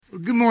Well,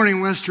 good morning,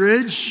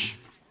 Westridge.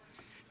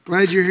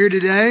 Glad you're here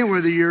today,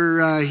 whether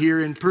you're here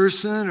in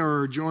person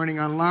or joining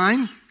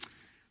online.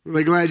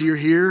 Really glad you're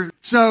here.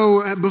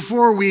 So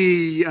before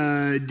we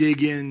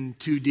dig in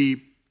too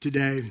deep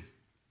today,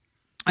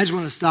 I just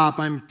want to stop.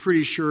 I'm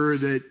pretty sure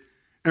that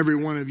every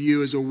one of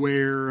you is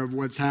aware of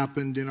what's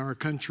happened in our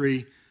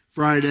country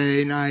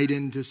Friday night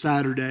into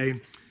Saturday.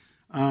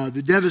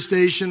 The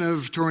devastation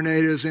of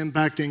tornadoes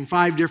impacting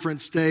 5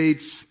 different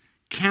states,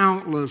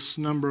 countless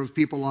number of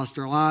people lost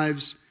their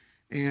lives,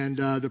 and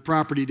the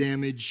property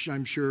damage,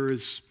 I'm sure,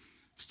 is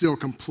still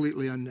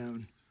completely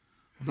unknown.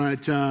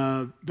 But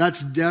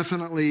that's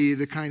definitely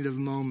the kind of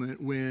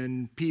moment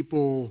when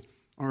people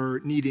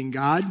are needing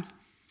God,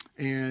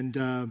 and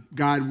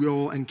God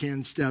will and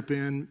can step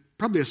in,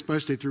 probably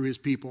especially through his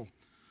people.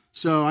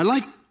 So I'd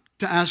like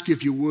to ask you,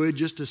 if you would,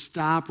 just to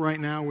stop right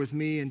now with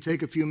me and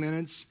take a few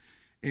minutes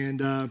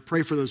and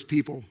pray for those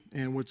people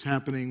and what's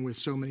happening with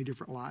so many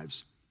different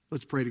lives.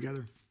 Let's pray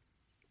together.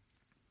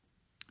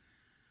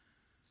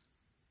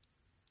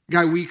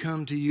 God, we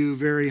come to you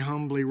very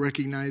humbly,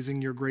 recognizing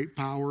your great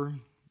power.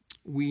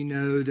 We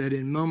know that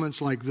in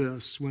moments like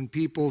this, when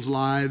people's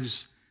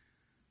lives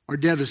are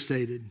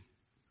devastated,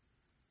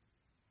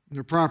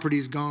 their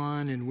property's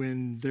gone, and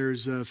when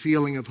there's a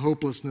feeling of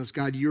hopelessness,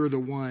 God, you're the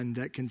one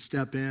that can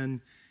step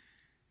in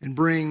and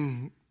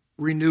bring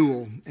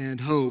renewal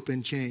and hope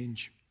and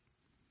change.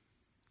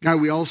 God,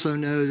 we also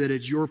know that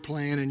it's your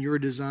plan and your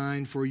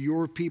design for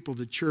your people,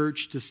 the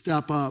church, to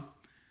step up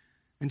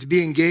and to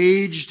be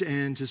engaged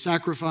and to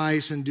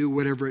sacrifice and do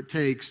whatever it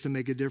takes to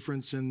make a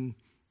difference in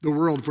the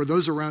world for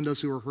those around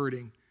us who are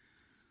hurting.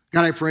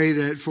 God, I pray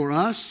that for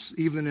us,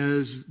 even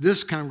as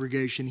this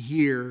congregation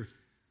here,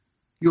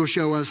 you'll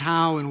show us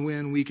how and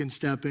when we can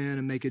step in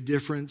and make a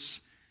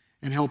difference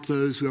and help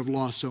those who have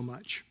lost so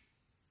much.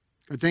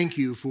 I thank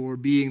you for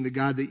being the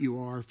God that you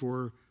are,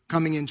 for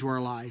coming into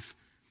our life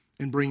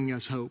and bringing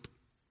us hope.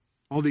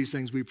 All these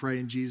things we pray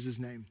in Jesus'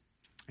 name.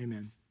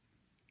 Amen.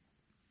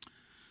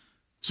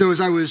 So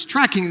as I was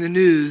tracking the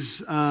news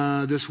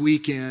this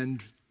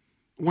weekend,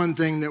 one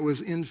thing that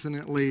was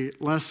infinitely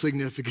less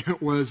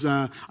significant was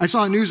I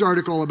saw a news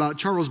article about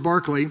Charles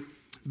Barkley,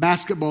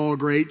 basketball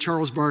great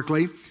Charles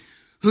Barkley,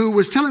 who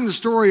was telling the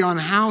story on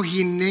how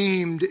he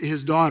named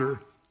his daughter,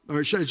 or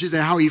I should say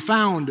how he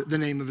found the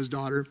name of his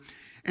daughter.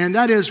 And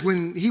that is,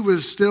 when he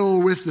was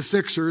still with the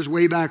Sixers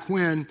way back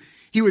when,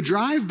 he would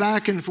drive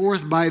back and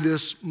forth by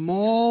this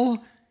mall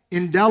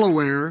in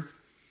Delaware,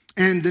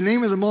 and the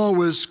name of the mall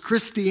was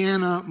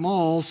Christiana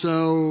Mall,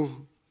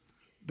 so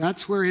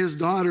that's where his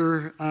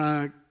daughter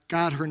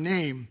got her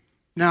name.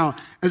 Now,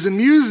 as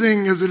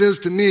amusing as it is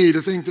to me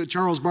to think that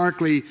Charles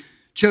Barkley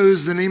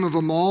chose the name of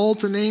a mall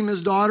to name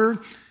his daughter,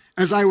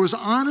 as I was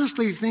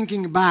honestly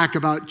thinking back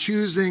about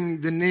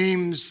choosing the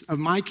names of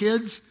my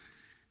kids,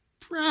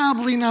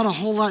 probably not a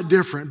whole lot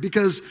different,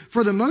 because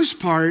for the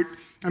most part,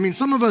 I mean,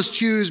 some of us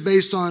choose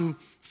based on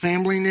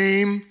family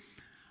name,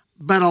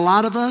 but a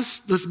lot of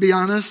us, let's be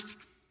honest,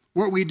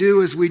 what we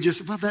do is we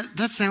just, well,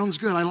 that sounds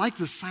good. I like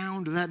the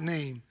sound of that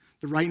name.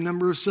 The right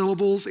number of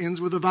syllables,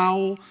 ends with a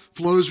vowel,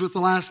 flows with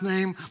the last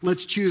name.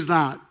 Let's choose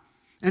that.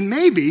 And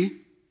maybe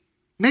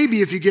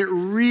if you get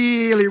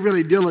really,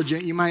 really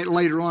diligent, you might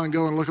later on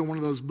go and look at one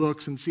of those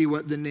books and see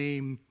what the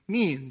name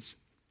means.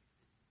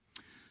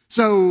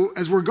 So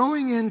as we're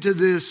going into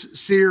this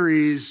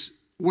series,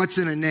 What's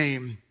in a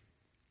Name,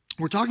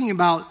 we're talking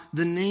about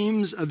the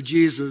names of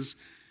Jesus,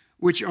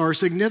 which are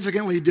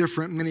significantly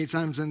different many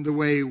times than the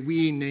way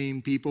we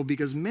name people,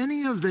 because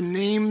many of the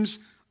names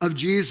of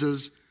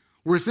Jesus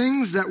were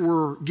things that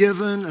were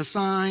given,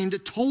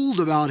 assigned, told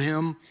about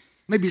him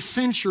maybe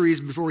centuries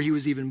before he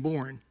was even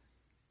born.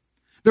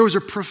 There was a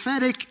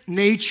prophetic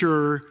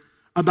nature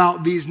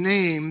about these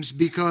names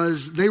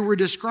because they were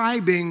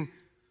describing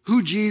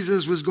who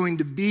Jesus was going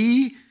to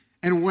be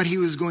and what he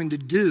was going to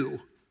do.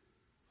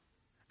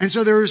 And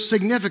so there was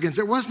significance.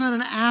 It wasn't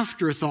an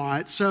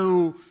afterthought.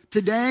 So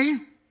today,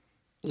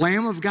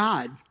 Lamb of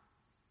God.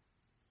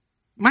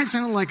 Might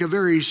sound like a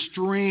very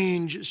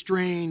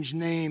strange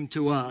name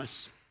to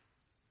us.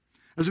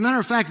 As a matter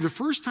of fact, the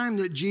first time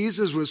that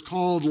Jesus was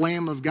called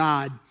Lamb of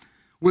God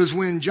was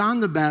when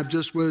John the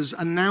Baptist was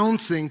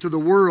announcing to the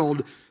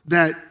world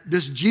that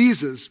this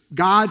Jesus,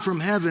 God from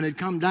heaven, had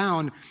come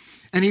down,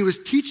 and he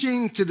was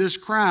teaching to this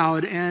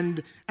crowd,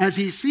 and as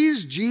he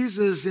sees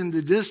Jesus in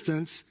the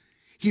distance,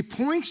 he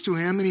points to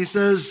him and he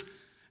says,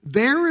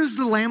 "There is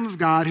the Lamb of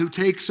God who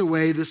takes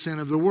away the sin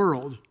of the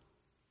world."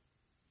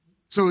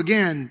 So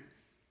again,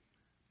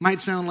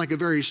 might sound like a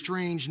very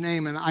strange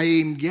name, and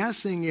I'm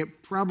guessing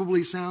it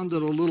probably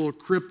sounded a little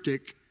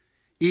cryptic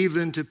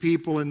even to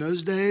people in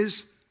those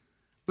days,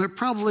 but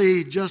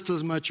probably just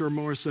as much or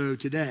more so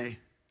today.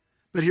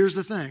 But here's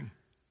the thing.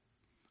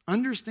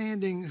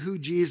 Understanding who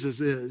Jesus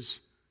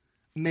is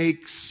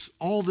makes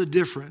all the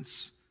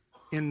difference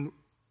in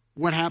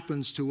what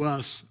happens to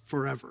us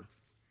forever.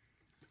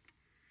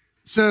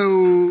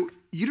 So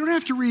you don't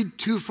have to read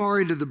too far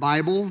into the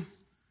Bible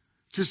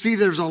to see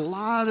there's a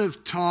lot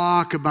of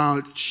talk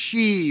about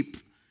sheep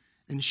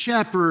and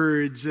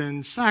shepherds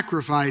and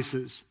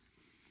sacrifices.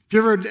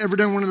 Have you ever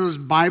done one of those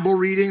Bible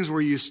readings where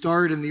you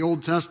start in the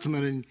Old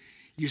Testament and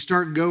you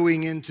start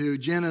going into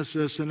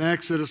Genesis and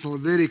Exodus and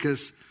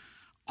Leviticus,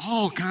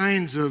 all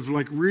kinds of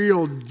like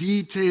real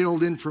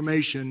detailed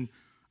information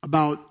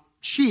about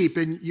sheep,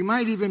 and you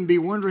might even be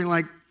wondering,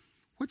 like,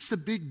 what's the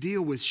big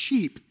deal with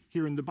sheep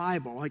here in the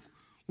Bible? Like,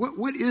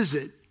 what is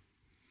it?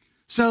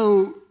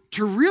 So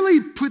to really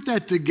put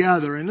that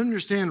together and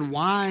understand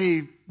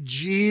why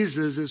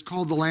Jesus is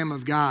called the Lamb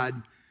of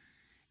God,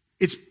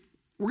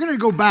 we're going to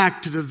go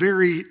back to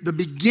the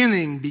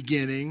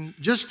beginning,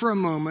 just for a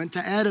moment, to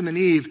Adam and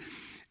Eve,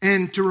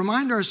 and to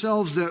remind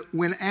ourselves that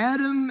when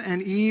Adam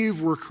and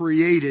Eve were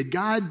created,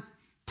 God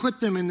put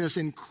them in this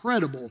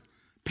incredible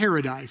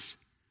paradise.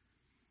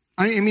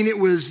 I mean, it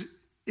was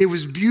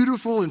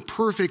beautiful and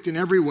perfect in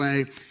every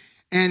way.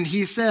 And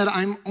he said,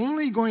 I'm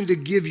only going to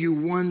give you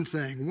one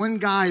thing, one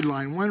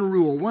guideline, one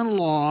rule, one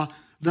law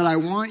that I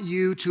want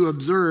you to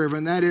observe,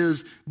 and that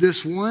is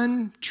this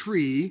one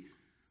tree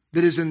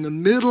that is in the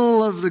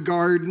middle of the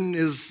garden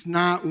is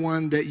not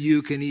one that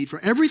you can eat from.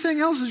 Everything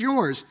else is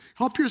yours.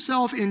 Help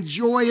yourself,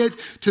 enjoy it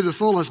to the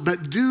fullest,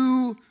 but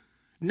do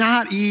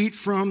not eat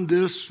from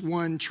this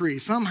one tree.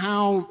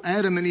 Somehow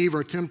Adam and Eve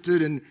are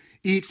tempted and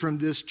eat from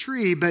this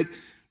tree, but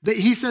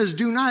he says,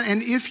 do not,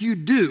 and if you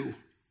do,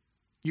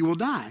 you will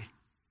die.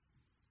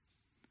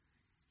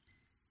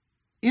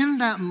 In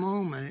that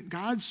moment,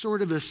 God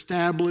sort of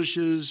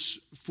establishes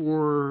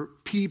for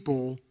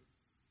people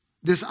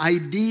this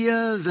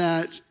idea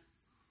that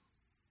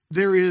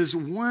there is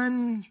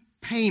one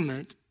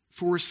payment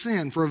for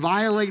sin, for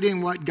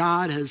violating what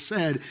God has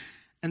said,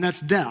 and that's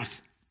death.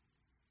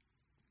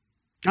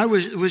 God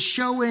was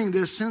showing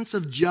this sense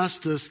of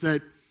justice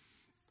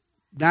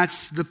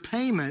that's the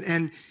payment.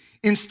 And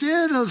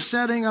instead of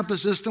setting up a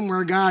system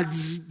where God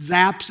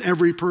zaps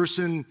every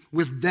person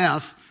with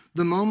death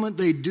the moment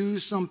they do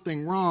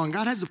something wrong,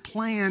 God has a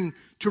plan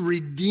to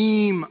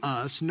redeem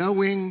us,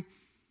 knowing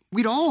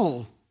we'd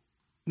all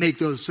make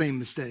those same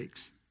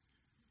mistakes.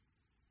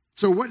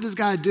 So what does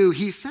God do?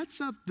 He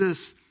sets up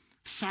this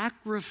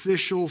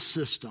sacrificial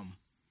system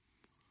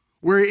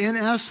where, in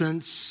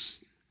essence,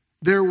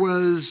 there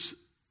was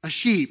a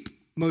sheep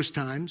most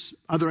times.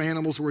 Other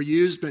animals were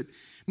used, but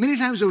many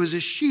times there was a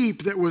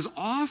sheep that was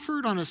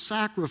offered on a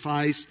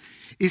sacrifice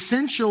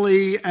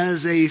essentially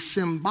as a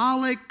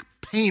symbolic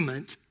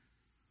payment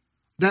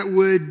that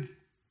would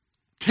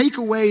take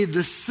away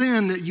the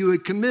sin that you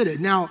had committed.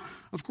 Now,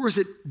 of course,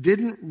 it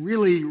didn't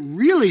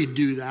really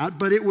do that,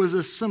 but it was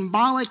a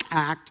symbolic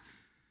act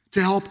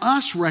to help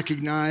us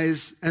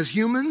recognize as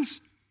humans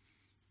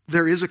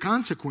there is a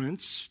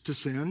consequence to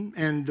sin,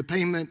 and the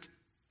payment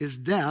is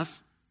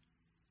death.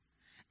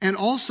 And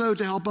also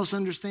to help us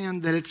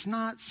understand that it's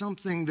not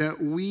something that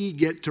we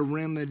get to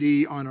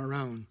remedy on our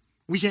own.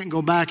 We can't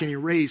go back and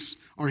erase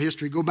our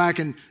history, go back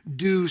and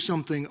do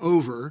something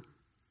over.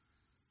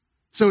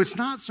 So it's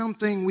not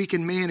something we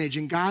can manage.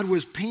 And God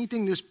was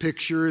painting this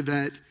picture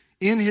that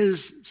in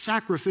his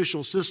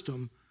sacrificial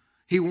system,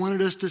 he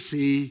wanted us to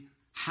see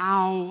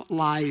how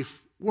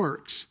life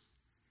works.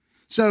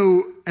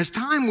 So as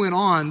time went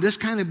on, this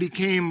kind of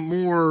became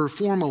more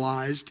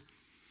formalized.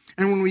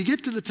 And when we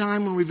get to the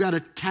time when we've got a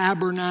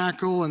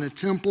tabernacle and a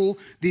temple,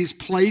 these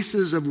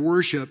places of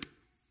worship,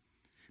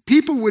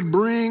 people would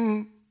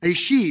bring a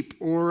sheep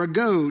or a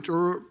goat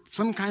or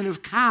some kind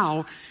of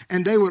cow,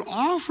 and they would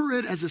offer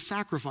it as a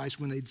sacrifice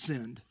when they'd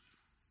sinned.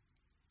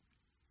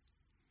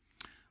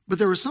 But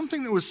there was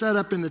something that was set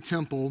up in the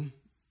temple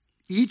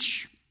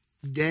each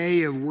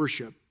day of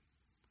worship.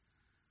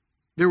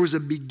 There was a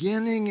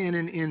beginning and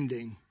an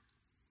ending.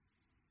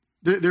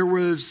 There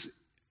was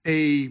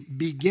a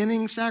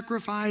beginning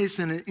sacrifice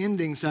and an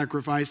ending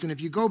sacrifice. And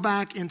if you go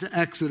back into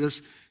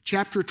Exodus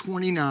chapter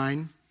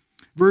 29,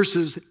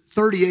 verses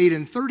 38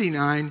 and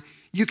 39,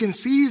 you can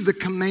see the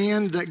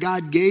command that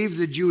God gave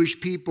the Jewish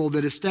people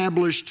that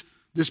established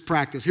this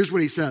practice. Here's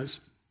what he says.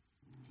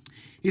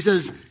 He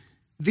says,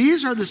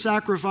 "These are the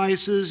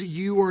sacrifices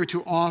you are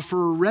to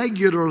offer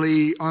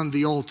regularly on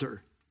the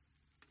altar.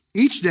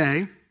 Each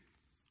day,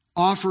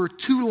 offer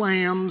 2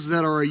 lambs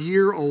that are a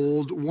year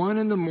old, one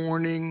in the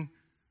morning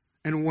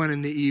and one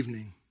in the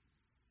evening."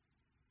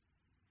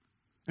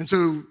 And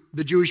so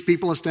the Jewish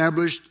people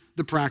established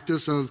the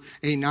practice of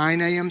a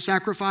 9 a.m.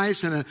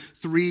 sacrifice and a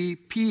 3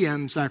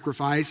 p.m.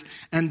 sacrifice,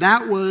 and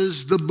that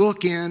was the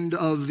bookend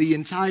of the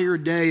entire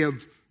day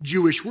of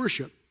Jewish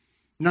worship.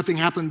 Nothing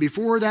happened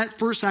before that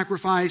first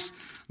sacrifice,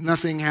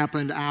 nothing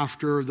happened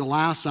after the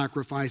last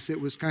sacrifice.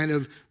 It was kind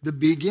of the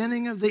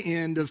beginning of the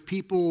end of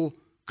people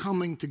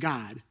coming to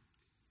God.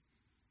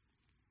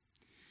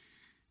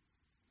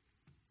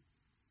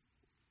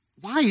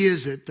 Why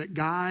is it that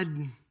God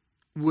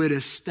would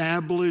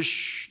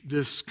establish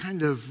this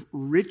kind of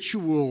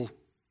ritual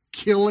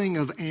killing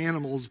of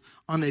animals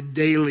on a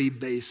daily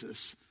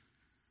basis?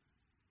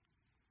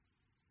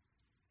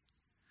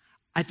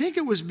 I think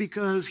it was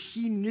because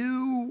he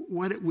knew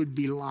what it would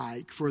be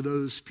like for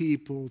those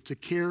people to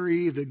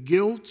carry the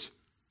guilt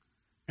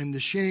and the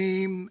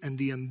shame and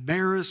the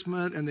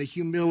embarrassment and the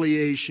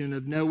humiliation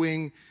of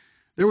knowing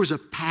there was a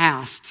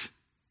past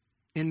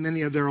in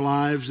many of their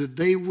lives that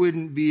they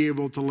wouldn't be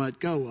able to let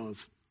go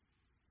of.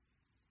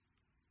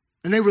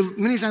 And they would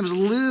many times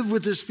live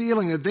with this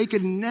feeling that they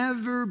could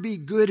never be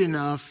good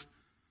enough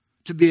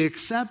to be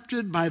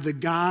accepted by the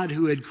God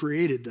who had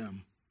created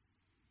them.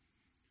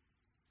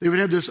 They would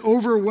have this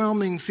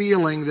overwhelming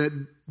feeling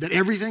that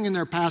everything in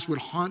their past would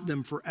haunt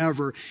them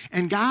forever.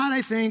 And God,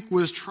 I think,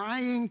 was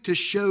trying to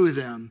show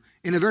them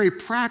in a very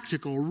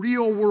practical,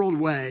 real-world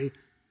way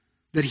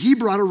that he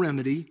brought a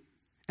remedy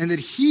and that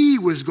he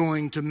was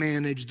going to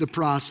manage the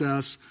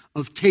process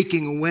of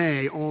taking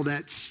away all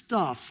that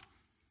stuff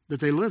that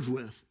they lived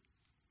with.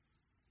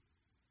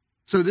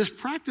 So this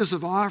practice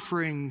of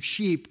offering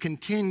sheep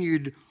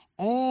continued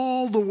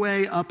all the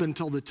way up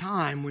until the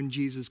time when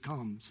Jesus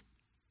comes.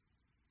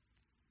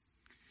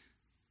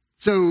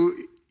 So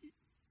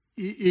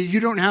you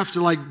don't have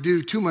to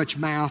do too much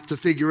math to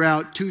figure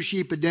out 2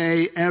 sheep a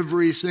day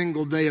every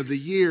single day of the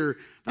year.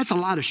 That's a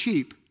lot of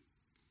sheep.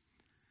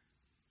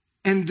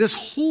 And this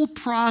whole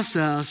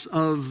process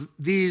of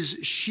these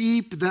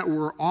sheep that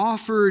were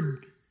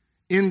offered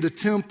in the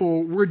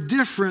temple were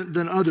different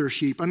than other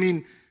sheep. I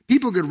mean,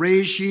 people could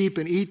raise sheep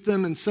and eat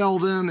them and sell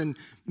them and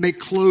make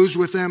clothes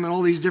with them and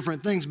all these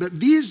different things. But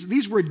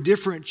these were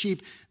different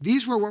sheep.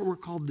 These were what were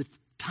called the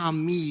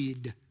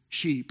tamid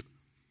sheep.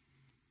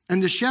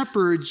 And the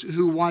shepherds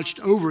who watched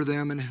over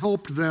them and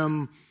helped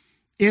them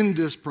in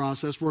this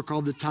process were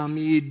called the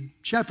tamid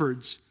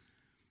shepherds.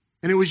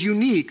 And it was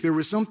unique. There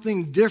was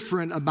something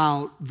different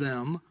about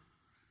them.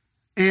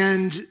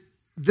 And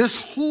this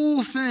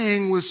whole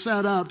thing was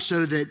set up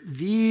so that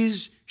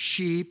these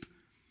sheep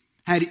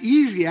had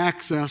easy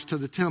access to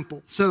the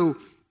temple. So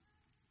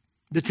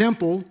the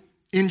temple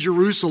in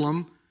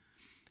Jerusalem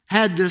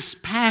had this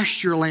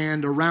pasture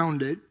land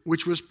around it,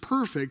 which was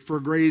perfect for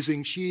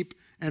grazing sheep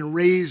and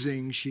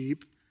raising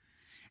sheep.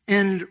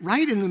 And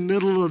right in the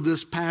middle of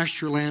this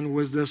pasture land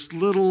was this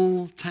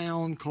little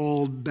town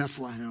called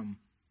Bethlehem.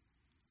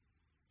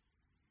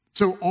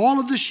 So all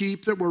of the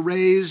sheep that were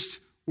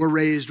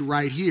raised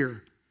right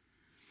here.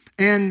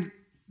 And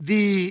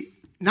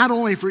not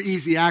only for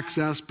easy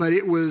access, but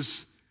it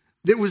was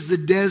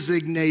the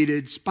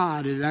designated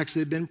spot. It had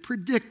actually been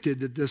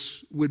predicted that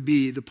this would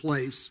be the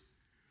place.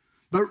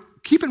 But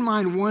keep in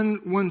mind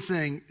one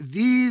thing.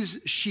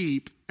 These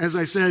sheep, as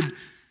I said,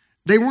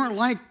 they weren't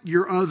like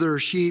your other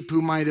sheep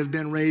who might have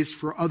been raised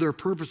for other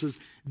purposes.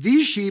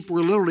 These sheep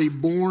were literally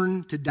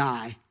born to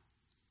die.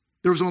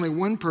 There was only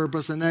one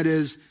purpose, and that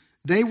is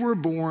they were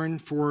born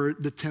for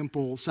the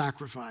temple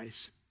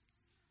sacrifice.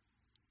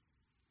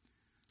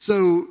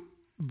 So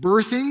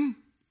birthing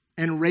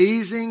and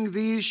raising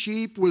these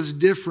sheep was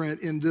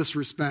different in this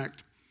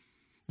respect.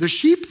 The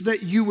sheep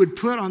that you would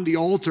put on the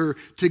altar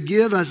to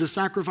give as a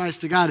sacrifice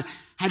to God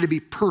had to be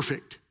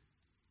perfect.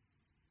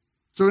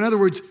 So in other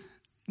words,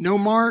 no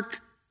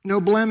mark, no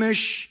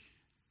blemish,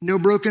 no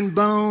broken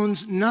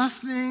bones, no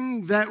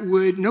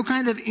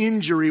kind of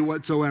injury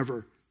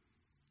whatsoever.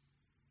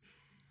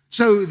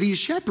 So these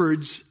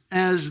shepherds,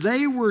 as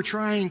they were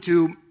trying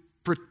to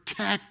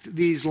protect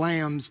these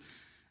lambs,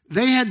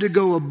 they had to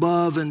go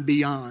above and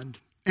beyond.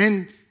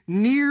 And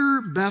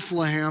near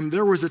Bethlehem,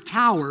 there was a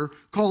tower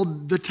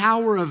called the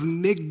Tower of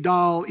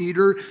Migdal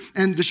Eder.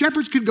 And the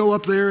shepherds could go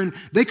up there and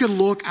they could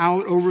look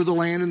out over the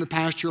land and the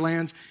pasture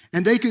lands,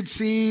 and they could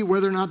see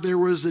whether or not there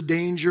was a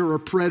danger or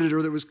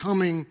predator that was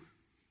coming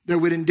that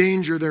would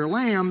endanger their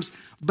lambs.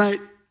 But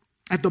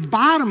at the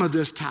bottom of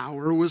this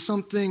tower was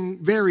something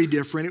very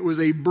different. It was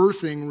a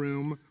birthing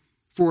room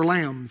for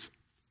lambs.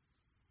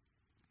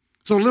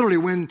 So literally,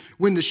 when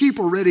the sheep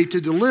were ready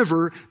to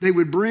deliver, they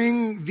would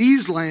bring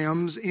these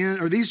lambs in,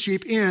 or these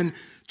sheep in,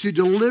 to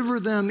deliver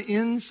them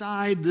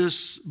inside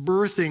this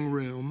birthing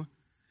room.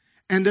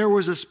 And there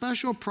was a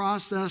special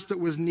process that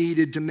was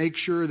needed to make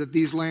sure that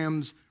these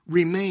lambs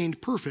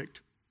remained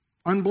perfect,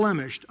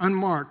 unblemished,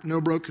 unmarked,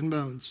 no broken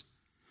bones.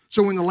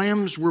 So when the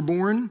lambs were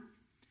born,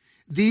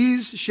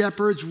 these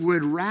shepherds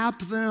would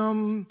wrap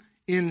them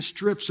in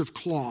strips of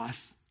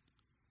cloth.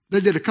 They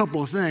did a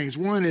couple of things.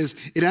 One is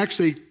it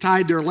actually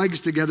tied their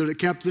legs together that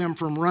kept them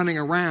from running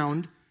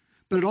around,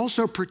 but it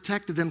also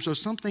protected them so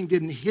something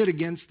didn't hit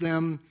against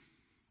them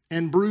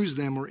and bruise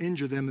them or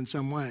injure them in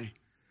some way.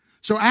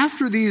 So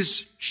after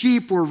these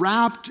sheep were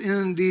wrapped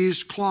in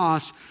these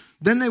cloths,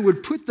 then they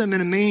would put them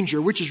in a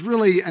manger, which is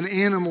really an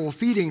animal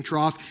feeding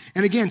trough,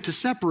 and again, to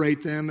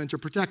separate them and to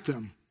protect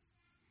them.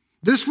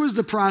 This was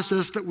the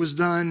process that was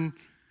done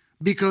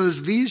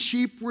because these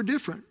sheep were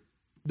different.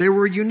 They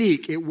were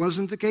unique. It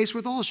wasn't the case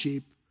with all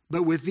sheep,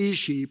 but with these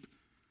sheep,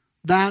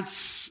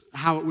 that's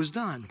how it was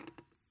done.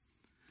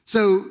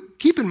 So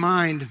keep in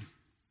mind,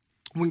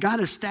 when God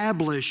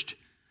established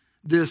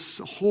this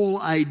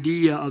whole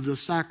idea of the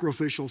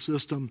sacrificial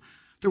system,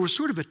 there was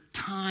sort of a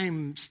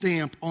time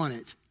stamp on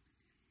it.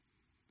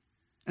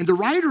 And the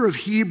writer of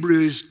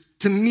Hebrews,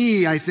 to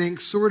me, I think,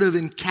 sort of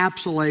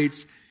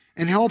encapsulates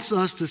and helps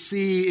us to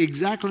see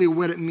exactly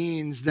what it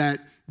means that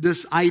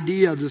this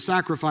idea of the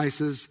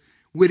sacrifices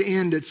would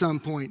end at some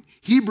point.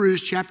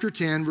 Hebrews chapter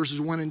 10, verses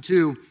 1 and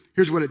 2,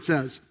 here's what it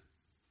says.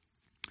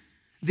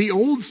 The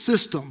old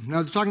system,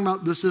 now they're talking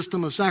about the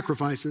system of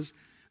sacrifices,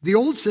 the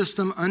old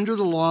system under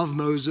the law of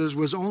Moses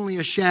was only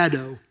a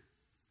shadow,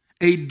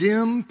 a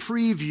dim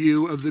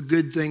preview of the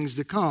good things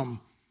to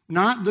come,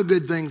 not the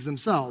good things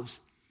themselves.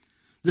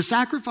 The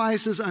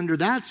sacrifices under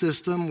that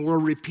system were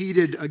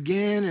repeated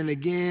again and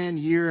again,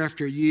 year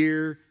after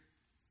year,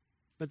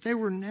 but they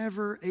were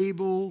never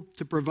able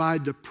to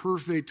provide the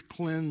perfect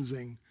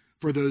cleansing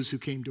for those who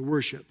came to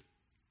worship.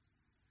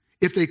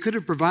 If they could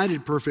have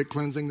provided perfect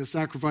cleansing, the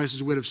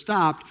sacrifices would have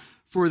stopped,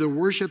 for the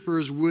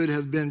worshipers would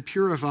have been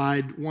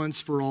purified once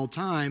for all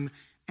time,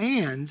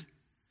 and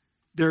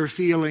their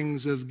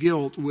feelings of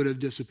guilt would have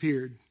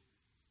disappeared.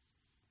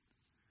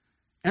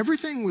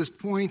 Everything was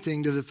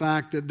pointing to the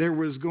fact that there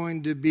was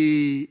going to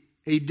be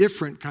a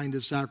different kind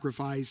of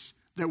sacrifice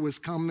that was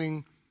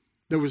coming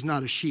that was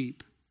not a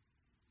sheep.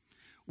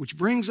 Which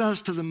brings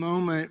us to the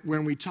moment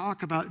when we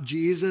talk about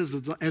Jesus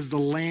as the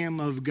Lamb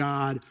of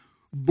God,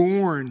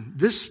 born,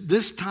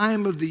 this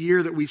time of the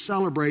year that we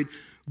celebrate,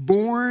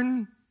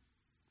 born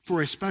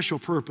for a special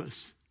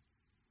purpose.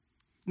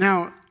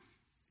 Now,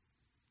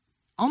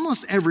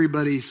 almost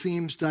everybody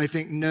seems to, I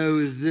think,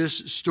 know this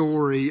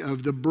story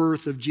of the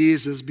birth of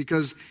Jesus,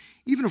 because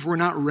even if we're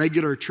not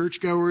regular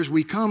churchgoers,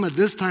 we come at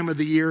this time of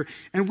the year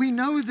and we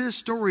know this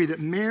story that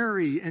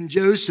Mary and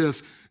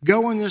Joseph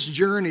go on this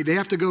journey. They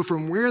have to go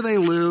from where they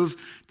live,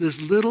 this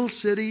little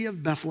city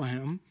of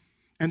Bethlehem,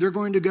 and they're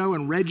going to go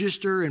and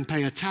register and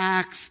pay a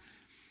tax.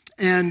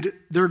 And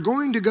they're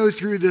going to go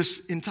through this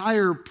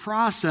entire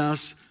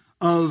process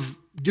of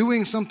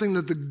doing something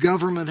that the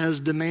government has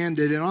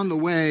demanded. And on the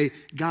way,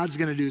 God's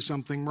going to do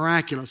something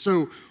miraculous.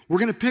 So we're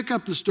going to pick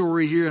up the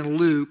story here in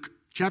Luke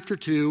chapter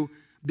 2,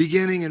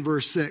 beginning in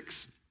verse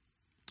 6.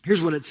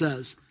 Here's what it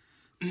says.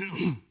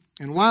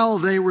 And while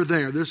they were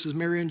there, this is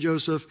Mary and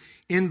Joseph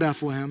in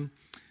Bethlehem,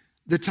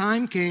 the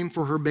time came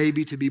for her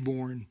baby to be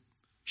born.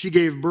 She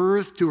gave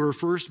birth to her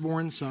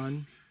firstborn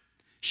son.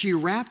 She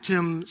wrapped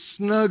him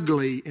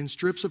snugly in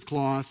strips of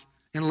cloth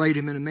and laid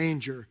him in a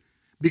manger,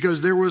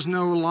 because there was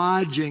no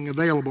lodging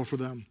available for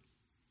them.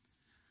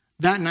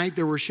 That night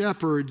there were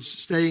shepherds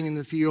staying in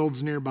the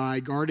fields nearby,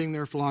 guarding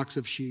their flocks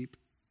of sheep.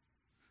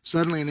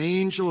 Suddenly an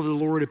angel of the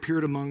Lord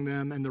appeared among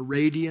them, and the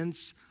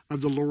radiance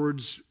of the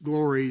Lord's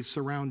glory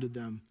surrounded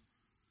them.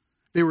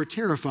 They were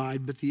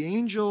terrified, but the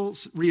angel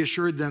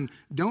reassured them.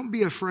 "Don't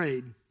be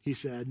afraid," he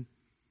said.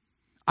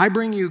 "I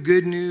bring you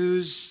good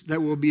news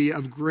that will be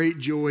of great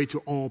joy to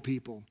all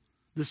people.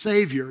 The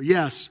Savior,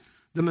 yes,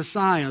 the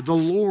Messiah, the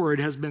Lord,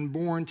 has been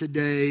born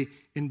today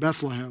in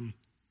Bethlehem,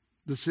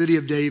 the city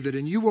of David,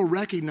 and you will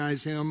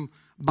recognize him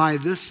by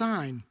this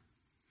sign.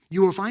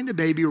 You will find a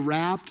baby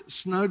wrapped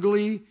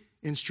snugly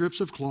in strips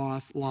of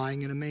cloth,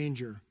 lying in a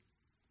manger."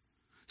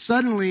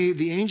 Suddenly,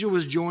 the angel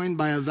was joined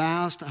by a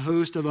vast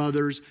host of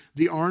others,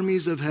 the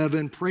armies of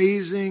heaven,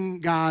 praising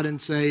God and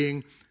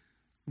saying,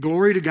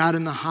 "Glory to God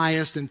in the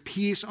highest, and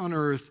peace on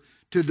earth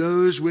to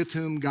those with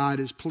whom God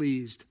is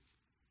pleased."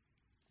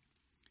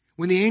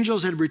 When the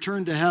angels had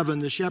returned to heaven,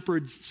 the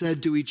shepherds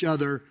said to each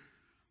other,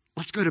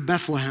 "Let's go to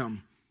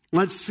Bethlehem.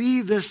 Let's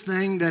see this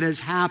thing that has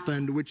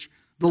happened, which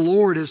the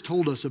Lord has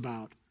told us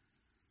about."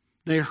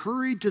 They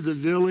hurried to the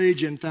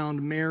village and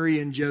found Mary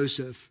and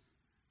Joseph,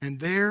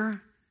 and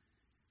there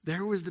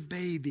was the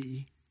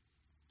baby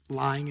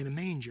lying in a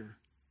manger.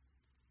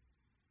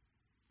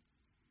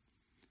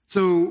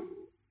 So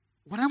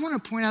what I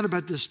want to point out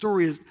about this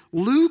story is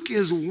Luke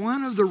is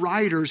one of the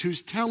writers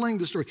who's telling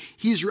the story.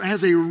 He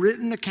has a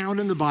written account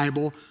in the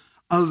Bible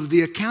of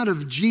the account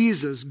of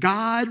Jesus,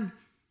 God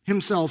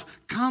himself,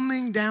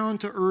 coming down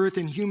to earth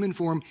in human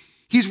form.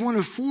 He's one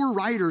of 4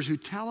 writers who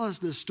tell us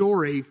this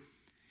story,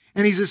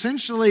 and he's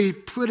essentially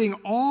putting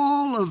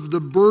all of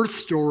the birth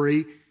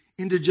story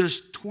into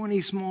just 20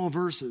 small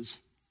verses.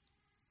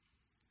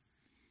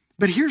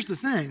 But here's the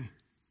thing.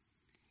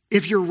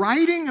 If you're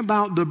writing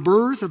about the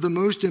birth of the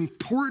most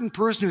important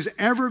person who's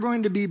ever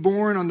going to be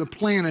born on the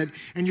planet,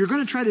 and you're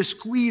going to try to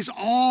squeeze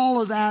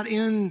all of that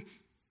in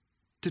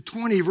to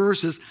 20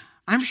 verses,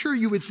 I'm sure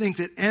you would think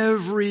that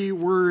every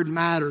word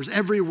matters,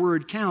 every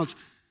word counts.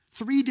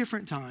 3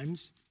 different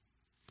times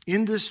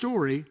in this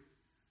story,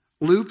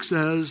 Luke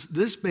says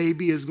this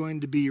baby is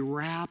going to be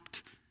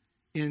wrapped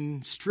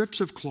in strips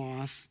of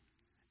cloth,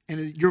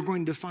 and you're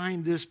going to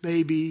find this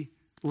baby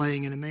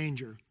laying in a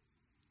manger.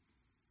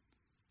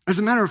 As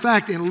a matter of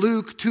fact, in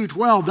Luke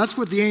 2:12, that's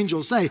what the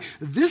angels say.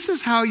 This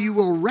is how you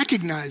will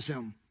recognize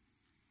him.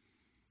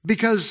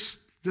 Because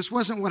this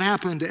wasn't what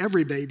happened to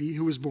every baby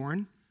who was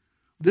born.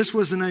 This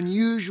was an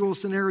unusual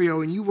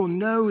scenario, and you will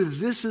know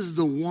this is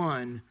the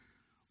one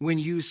when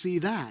you see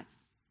that.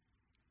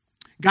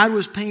 God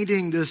was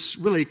painting this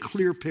really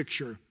clear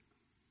picture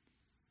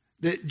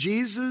that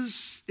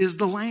Jesus is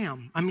the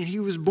Lamb. I mean, he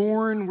was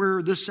born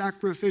where the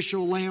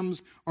sacrificial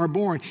lambs are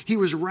born. He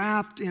was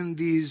wrapped in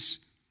these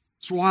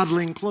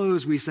swaddling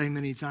clothes, we say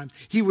many times.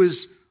 He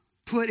was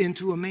put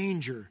into a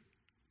manger.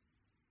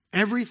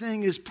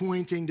 Everything is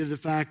pointing to the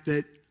fact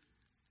that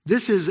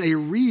this is a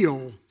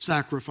real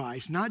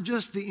sacrifice, not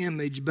just the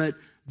image, but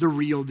the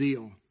real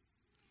deal.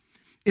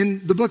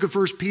 In the book of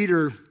 1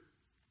 Peter,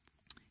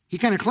 he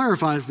kind of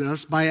clarifies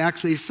this by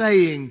actually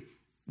saying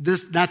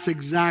that's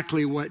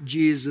exactly what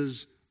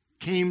Jesus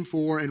came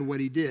for and what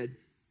he did.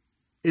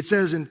 It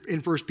says in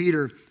 1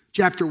 Peter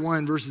chapter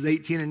 1, verses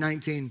 18 and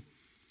 19,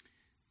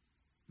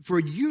 "For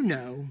you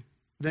know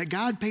that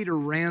God paid a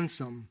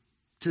ransom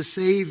to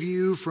save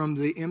you from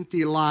the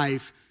empty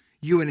life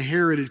you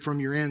inherited from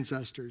your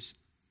ancestors.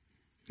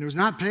 It was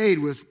not paid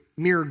with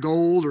mere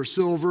gold or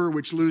silver,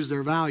 which lose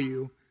their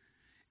value.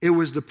 It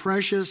was the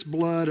precious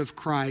blood of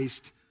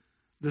Christ,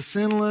 the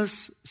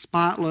sinless,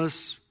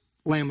 spotless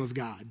Lamb of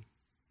God."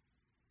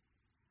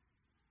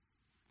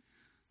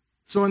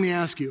 So let me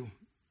ask you,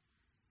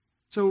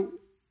 so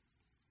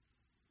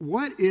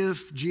what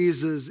if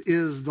Jesus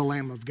is the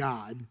Lamb of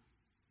God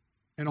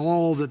and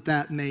all that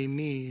that may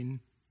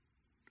mean?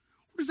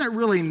 What does that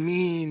really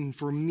mean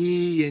for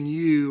me and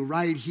you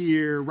right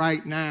here,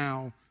 right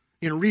now,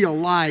 in real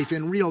life,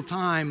 in real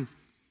time?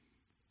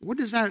 What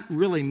does that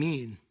really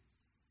mean?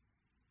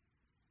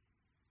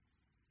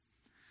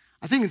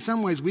 I think in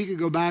some ways we could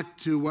go back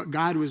to what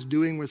God was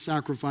doing with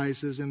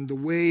sacrifices and the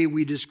way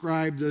we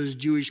describe those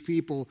Jewish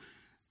people.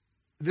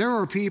 There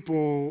are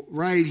people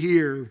right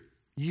here,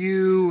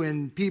 you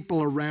and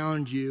people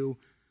around you,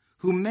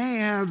 who may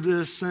have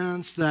this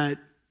sense that,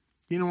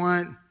 you know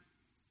what,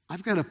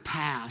 I've got a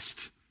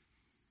past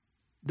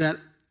that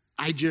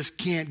I just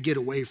can't get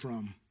away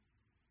from.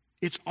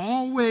 It's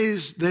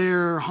always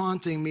there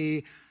haunting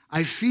me.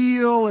 I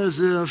feel as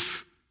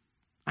if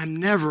I'm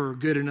never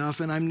good enough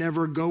and I'm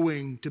never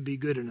going to be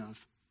good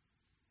enough.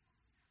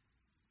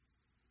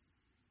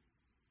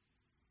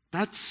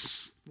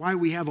 That's why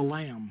we have a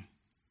lamb.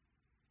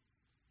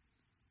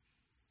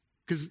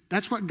 Because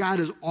that's what God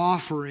is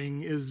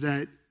offering, is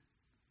that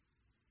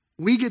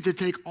we get to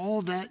take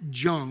all that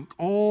junk,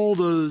 all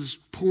those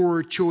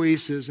poor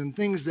choices and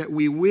things that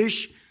we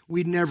wish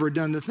we'd never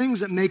done, the things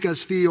that make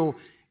us feel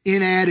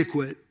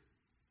inadequate,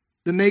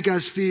 that make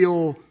us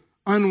feel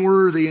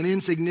unworthy and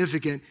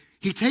insignificant.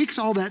 He takes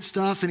all that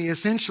stuff and he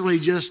essentially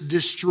just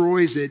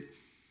destroys it,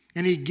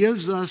 and he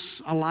gives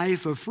us a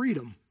life of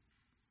freedom.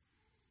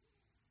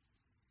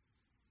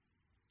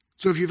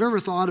 So if you've ever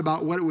thought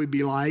about what it would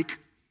be like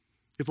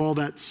if all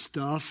that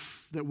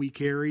stuff that we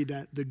carry,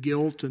 that the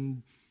guilt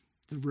and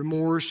the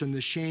remorse and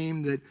the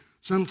shame that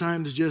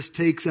sometimes just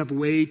takes up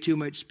way too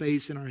much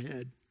space in our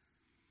head,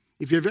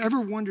 if you've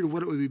ever wondered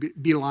what it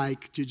would be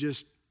like to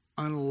just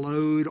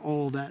unload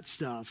all that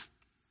stuff,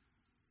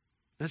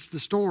 that's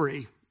the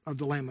story of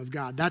the Lamb of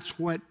God. That's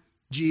what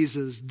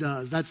Jesus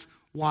does. That's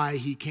why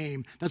he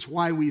came. That's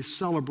why we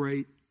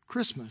celebrate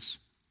Christmas.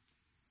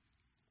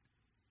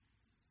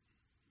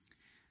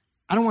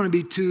 I don't want to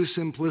be too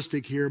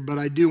simplistic here, but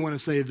I do want to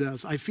say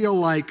this. I feel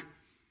like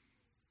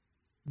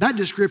that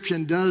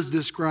description does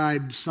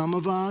describe some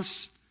of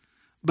us,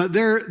 but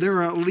there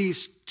are at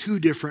least two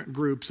different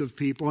groups of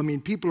people. I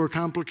mean, people are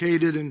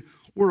complicated and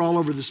we're all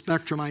over the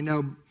spectrum, I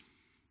know.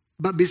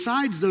 But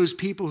besides those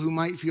people who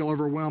might feel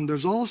overwhelmed,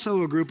 there's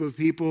also a group of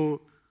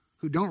people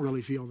who don't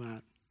really feel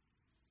that.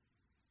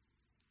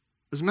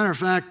 As a matter of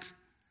fact,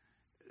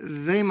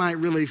 they might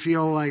really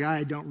feel like,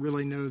 I don't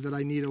really know that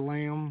I need a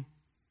lamb.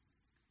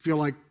 Feel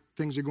like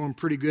things are going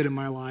pretty good in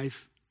my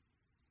life.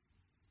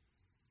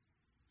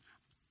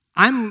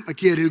 I'm a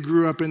kid who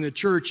grew up in the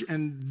church,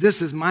 and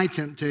this is my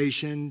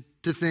temptation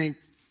to think,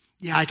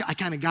 yeah, I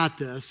kind of got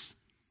this.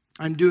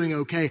 I'm doing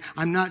okay.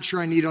 I'm not sure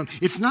I need it.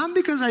 It's not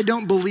because I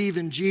don't believe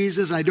in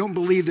Jesus. I don't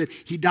believe that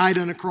he died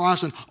on a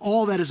cross and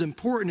all that is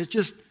important. It's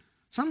just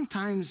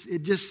sometimes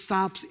it just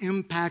stops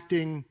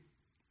impacting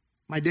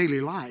my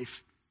daily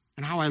life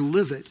and how I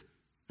live it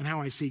and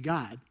how I see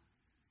God.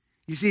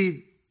 You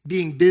see,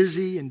 being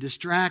busy and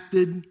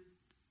distracted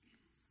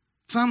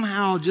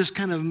somehow just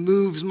kind of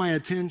moves my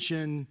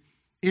attention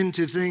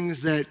into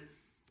things that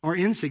are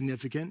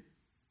insignificant.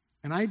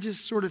 And I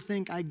just sort of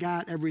think I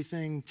got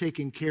everything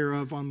taken care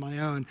of on my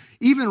own.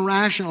 Even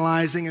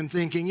rationalizing and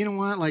thinking, you know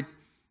what, like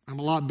I'm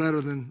a lot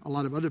better than a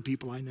lot of other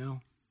people I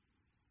know.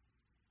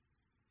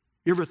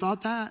 You ever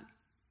thought that?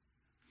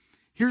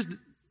 Here's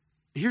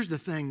the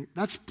thing.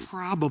 That's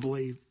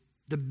probably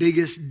the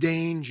biggest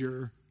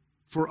danger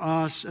for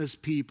us as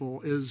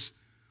people, is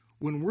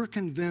when we're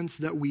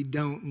convinced that we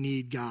don't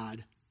need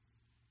God.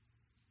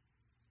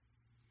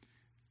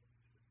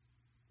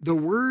 The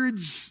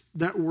words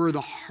that were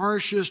the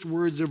harshest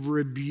words of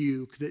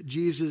rebuke that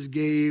Jesus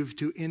gave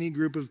to any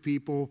group of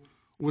people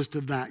was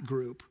to that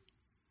group.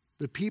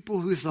 The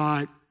people who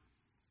thought,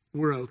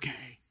 we're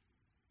okay.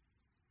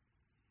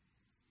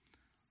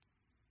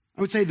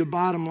 I would say the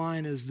bottom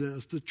line is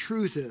this. The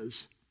truth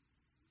is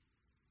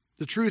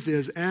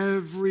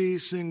every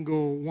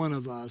single one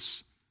of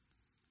us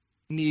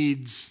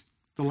needs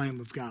the Lamb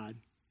of God.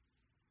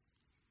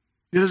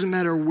 It doesn't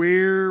matter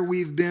where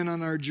we've been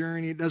on our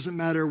journey. It doesn't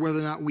matter whether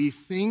or not we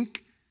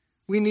think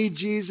we need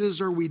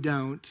Jesus or we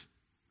don't.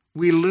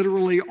 We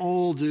literally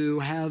all do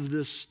have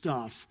this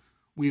stuff.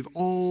 We've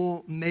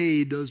all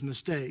made those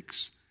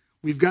mistakes.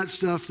 We've got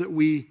stuff that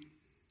we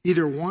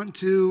either want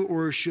to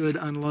or should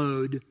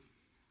unload.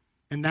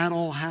 And that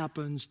all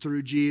happens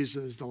through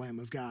Jesus, the Lamb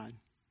of God.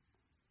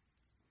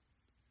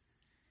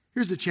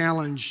 Here's the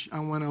challenge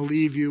I want to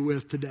leave you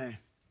with today.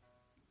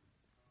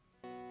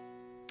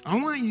 I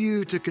want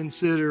you to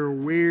consider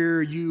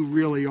where you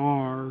really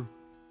are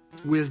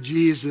with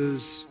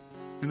Jesus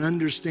and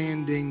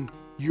understanding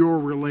your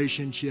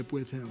relationship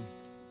with him.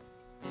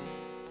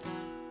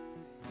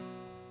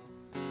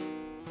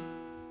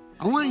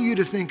 I want you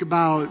to think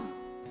about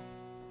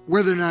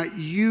whether or not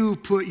you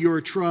put your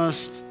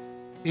trust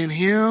in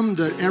him,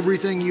 that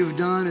everything you've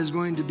done is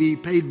going to be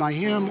paid by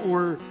him,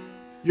 or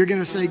you're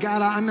going to say,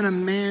 God, I'm going to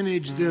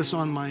manage this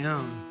on my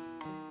own.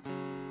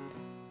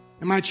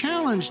 And my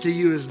challenge to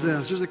you is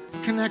this. There's a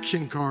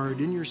connection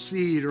card in your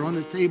seat or on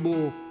the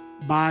table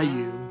by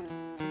you.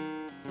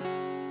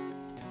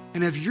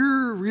 And if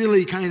you're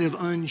really kind of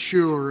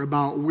unsure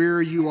about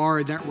where you are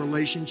in that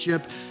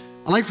relationship,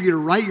 I'd like for you to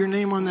write your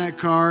name on that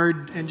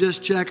card and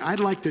just check, I'd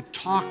like to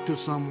talk to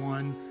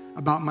someone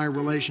about my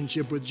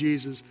relationship with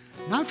Jesus.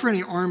 Not for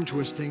any arm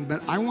twisting,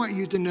 but I want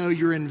you to know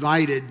you're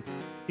invited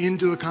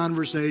into a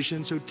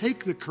conversation, so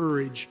take the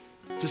courage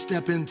to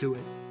step into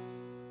it.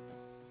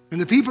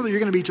 And the people that you're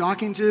going to be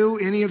talking to,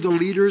 any of the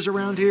leaders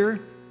around here,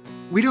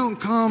 we don't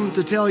come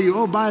to tell you,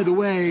 oh, by the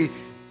way,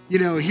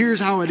 here's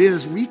how it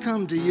is. We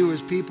come to you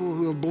as people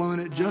who have blown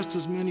it just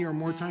as many or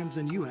more times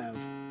than you have.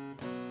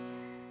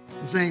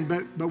 And saying,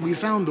 but we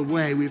found the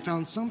way. We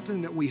found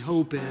something that we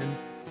hope in,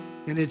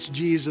 and it's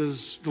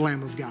Jesus, the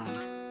Lamb of God.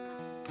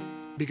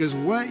 Because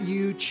what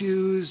you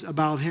choose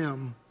about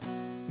him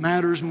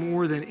matters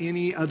more than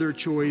any other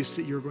choice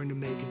that you're going to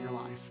make in your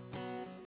life.